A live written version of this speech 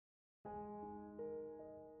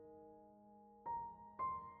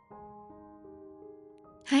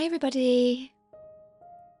Hi everybody!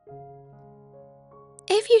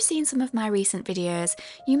 If you've seen some of my recent videos,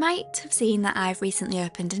 you might have seen that I've recently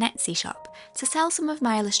opened an Etsy shop to sell some of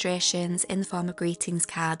my illustrations in the form of greetings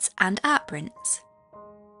cards and art prints.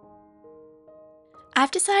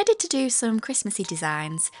 I've decided to do some Christmassy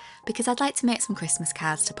designs because I'd like to make some Christmas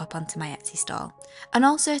cards to pop onto my Etsy stall, and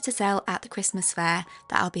also to sell at the Christmas fair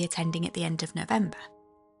that I'll be attending at the end of November.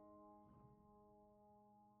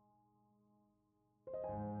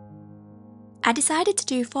 I decided to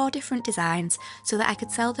do 4 different designs so that I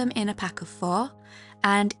could sell them in a pack of 4,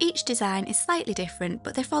 and each design is slightly different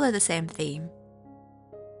but they follow the same theme.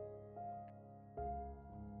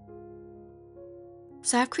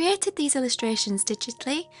 So I've created these illustrations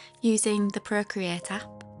digitally using the Procreate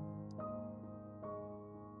app.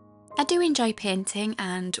 I do enjoy painting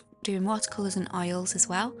and doing watercolours and oils as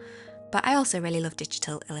well, but I also really love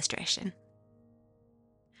digital illustration.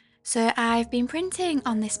 So I've been printing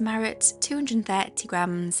on this Marrott 230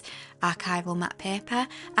 grams archival matte paper,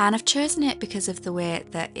 and I've chosen it because of the way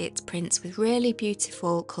that it prints with really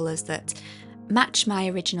beautiful colours that match my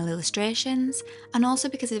original illustrations, and also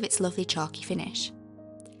because of its lovely chalky finish.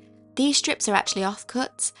 These strips are actually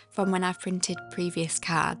offcuts from when I've printed previous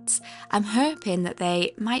cards. I'm hoping that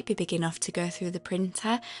they might be big enough to go through the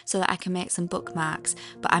printer so that I can make some bookmarks,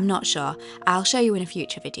 but I'm not sure. I'll show you in a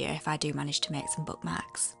future video if I do manage to make some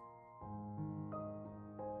bookmarks.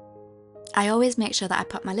 I always make sure that I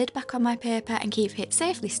put my lid back on my paper and keep it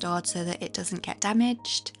safely stored so that it doesn't get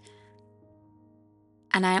damaged.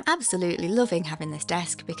 And I am absolutely loving having this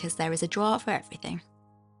desk because there is a drawer for everything.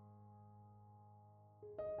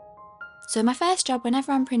 So my first job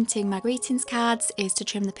whenever I'm printing my greetings cards is to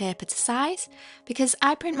trim the paper to size, because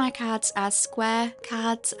I print my cards as square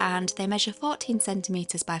cards and they measure 14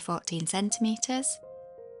 centimetres by 14 centimetres.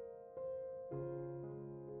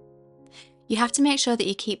 You have to make sure that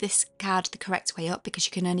you keep this card the correct way up because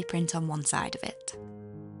you can only print on one side of it.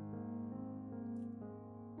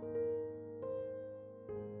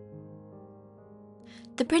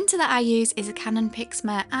 The printer that I use is a Canon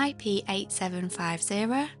Pixma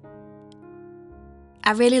ip8750.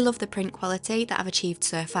 I really love the print quality that I've achieved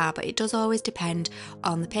so far, but it does always depend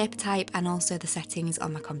on the paper type and also the settings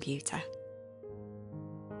on my computer.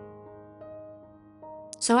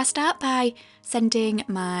 So I start by sending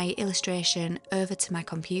my illustration over to my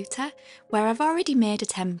computer, where I've already made a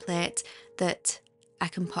template that I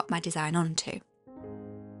can pop my design onto.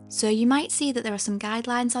 So you might see that there are some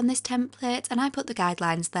guidelines on this template, and I put the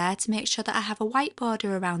guidelines there to make sure that I have a white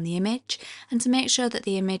border around the image and to make sure that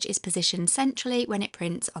the image is positioned centrally when it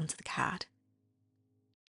prints onto the card.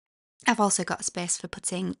 I've also got a space for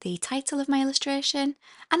putting the title of my illustration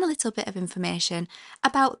and a little bit of information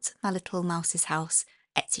about my little mouse's house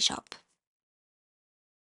Etsy shop.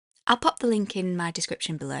 I'll pop the link in my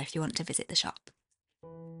description below if you want to visit the shop.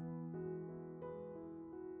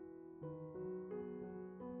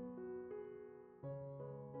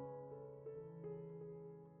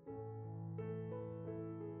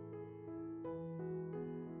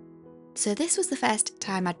 So this was the first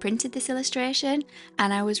time I'd printed this illustration,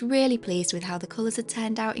 and I was really pleased with how the colours had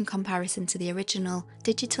turned out in comparison to the original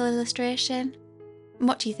digital illustration.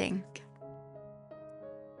 What do you think?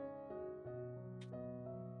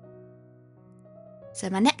 So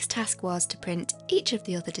my next task was to print each of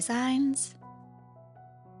the other designs.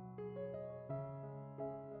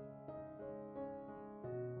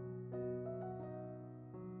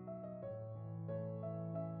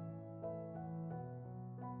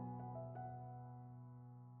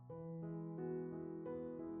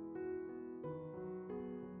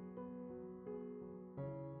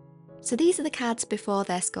 So these are the cards before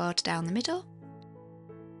they're scored down the middle.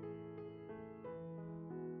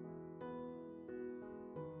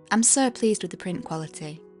 I'm so pleased with the print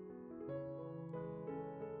quality.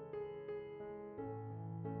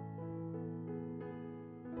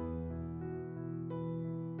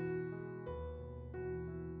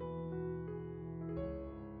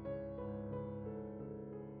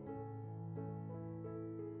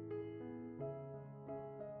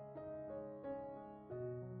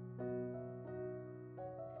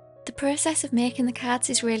 The process of making the cards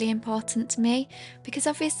is really important to me because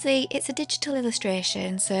obviously it's a digital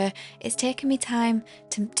illustration, so it's taken me time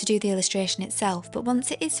to do the illustration itself, but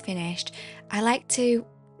once it is finished, I like to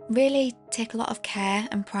really take a lot of care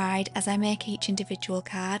and pride as I make each individual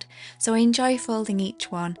card. So I enjoy folding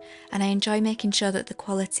each one and I enjoy making sure that the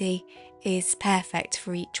quality is perfect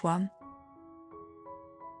for each one.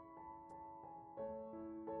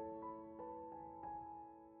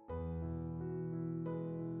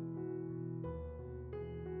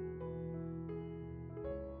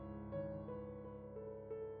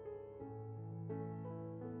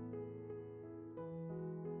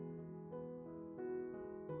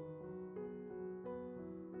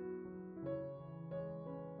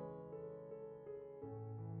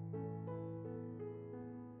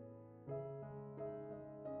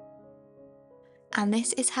 And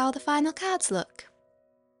this is how the final cards look.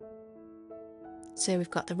 So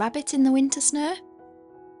we've got the rabbit in the winter snow,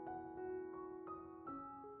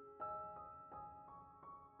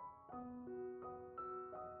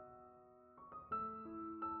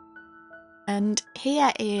 and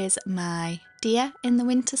here is my deer in the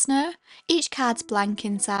winter snow. Each card's blank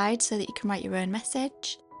inside so that you can write your own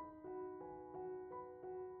message.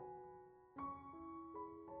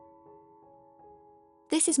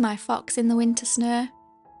 This is my fox in the winter snow.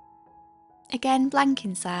 Again, blank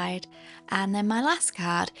inside. And then my last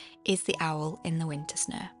card is the owl in the winter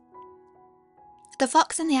snow. The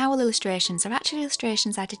fox and the owl illustrations are actually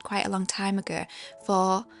illustrations I did quite a long time ago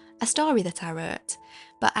for a story that I wrote,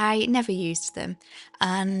 but I never used them.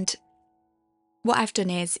 And what I've done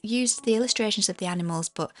is used the illustrations of the animals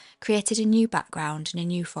but created a new background and a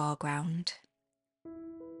new foreground.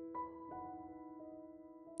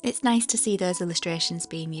 It's nice to see those illustrations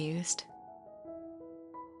being used.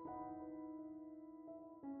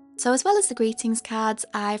 So as well as the greetings cards,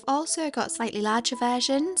 I've also got slightly larger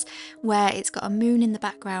versions where it's got a moon in the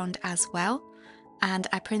background as well, and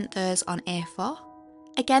I print those on A4.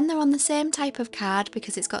 Again, they're on the same type of card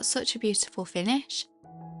because it's got such a beautiful finish.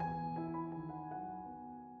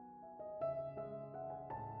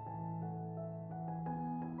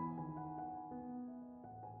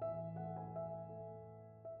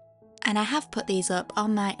 And I have put these up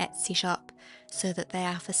on my Etsy shop so that they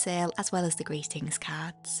are for sale as well as the greetings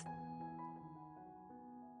cards.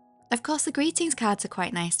 Of course, the greetings cards are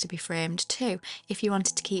quite nice to be framed too, if you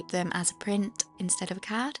wanted to keep them as a print instead of a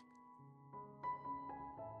card.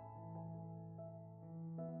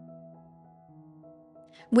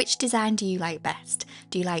 Which design do you like best?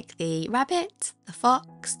 Do you like the rabbit, the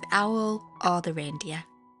fox, the owl, or the reindeer?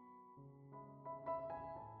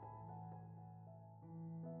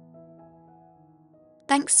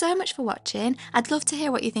 Thanks so much for watching. I'd love to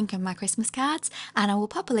hear what you think of my Christmas cards, and I will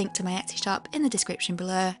pop a link to my Etsy shop in the description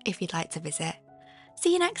below if you'd like to visit.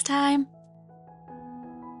 See you next time!